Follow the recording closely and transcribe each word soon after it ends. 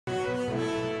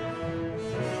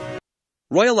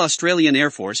Royal Australian Air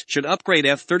Force should upgrade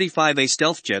F-35A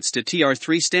stealth jets to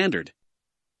TR-3 standard.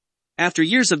 After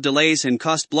years of delays and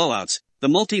cost blowouts, the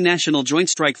Multinational Joint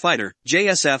Strike Fighter,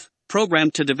 JSF,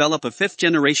 programmed to develop a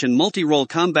fifth-generation multi-role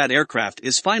combat aircraft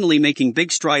is finally making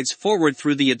big strides forward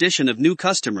through the addition of new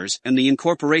customers and the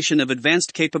incorporation of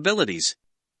advanced capabilities.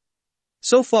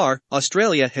 So far,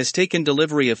 Australia has taken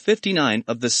delivery of 59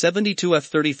 of the 72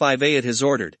 F-35A it has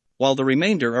ordered, while the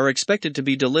remainder are expected to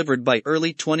be delivered by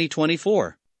early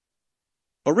 2024.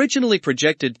 Originally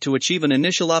projected to achieve an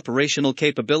initial operational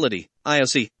capability,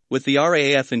 IOC, with the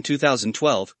RAAF in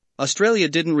 2012, Australia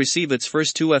didn't receive its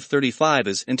first two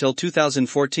F-35s until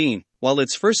 2014, while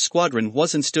its first squadron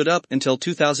wasn't stood up until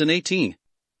 2018.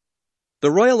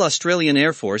 The Royal Australian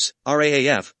Air Force,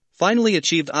 RAAF, finally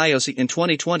achieved IOC in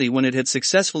 2020 when it had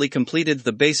successfully completed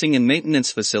the basing and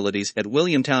maintenance facilities at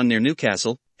Williamtown near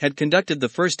Newcastle, had conducted the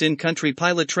first in-country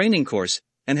pilot training course,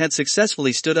 and had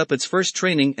successfully stood up its first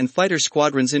training and fighter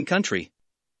squadrons in-country.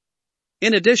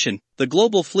 In addition, the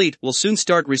global fleet will soon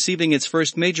start receiving its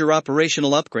first major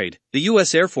operational upgrade. The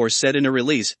U.S. Air Force said in a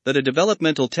release that a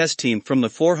developmental test team from the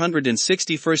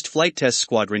 461st Flight Test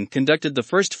Squadron conducted the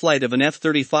first flight of an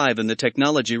F-35 in the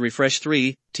Technology Refresh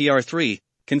 3, TR-3,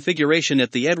 configuration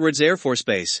at the Edwards Air Force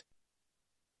Base.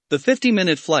 The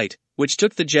 50-minute flight, which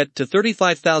took the jet to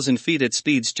 35,000 feet at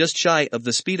speeds just shy of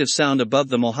the speed of sound above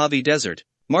the Mojave Desert,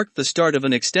 marked the start of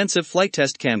an extensive flight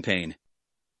test campaign.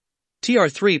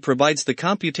 TR-3 provides the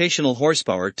computational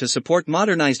horsepower to support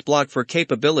modernized Block 4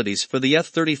 capabilities for the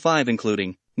F-35,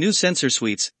 including new sensor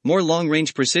suites, more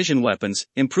long-range precision weapons,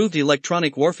 improved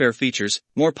electronic warfare features,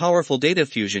 more powerful data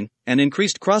fusion, and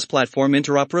increased cross-platform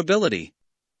interoperability.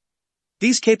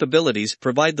 These capabilities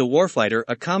provide the warfighter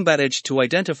a combat edge to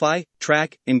identify,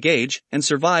 track, engage, and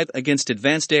survive against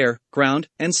advanced air, ground,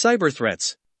 and cyber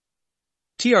threats.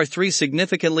 TR-3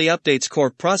 significantly updates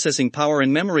core processing power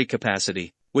and memory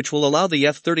capacity, which will allow the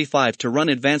F-35 to run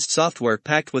advanced software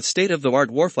packed with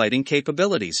state-of-the-art warfighting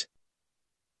capabilities.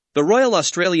 The Royal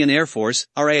Australian Air Force,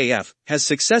 RAAF, has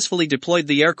successfully deployed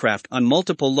the aircraft on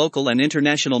multiple local and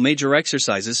international major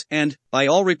exercises and, by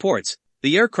all reports,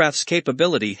 the aircraft's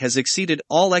capability has exceeded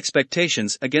all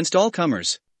expectations against all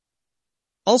comers.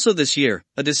 Also this year,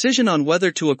 a decision on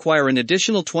whether to acquire an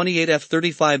additional 28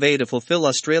 F-35A to fulfill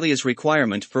Australia's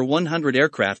requirement for 100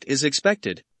 aircraft is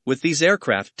expected, with these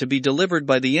aircraft to be delivered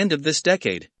by the end of this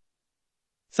decade.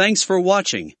 Thanks for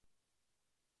watching.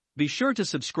 Be sure to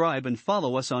subscribe and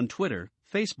follow us on Twitter,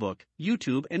 Facebook,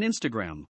 YouTube, and Instagram.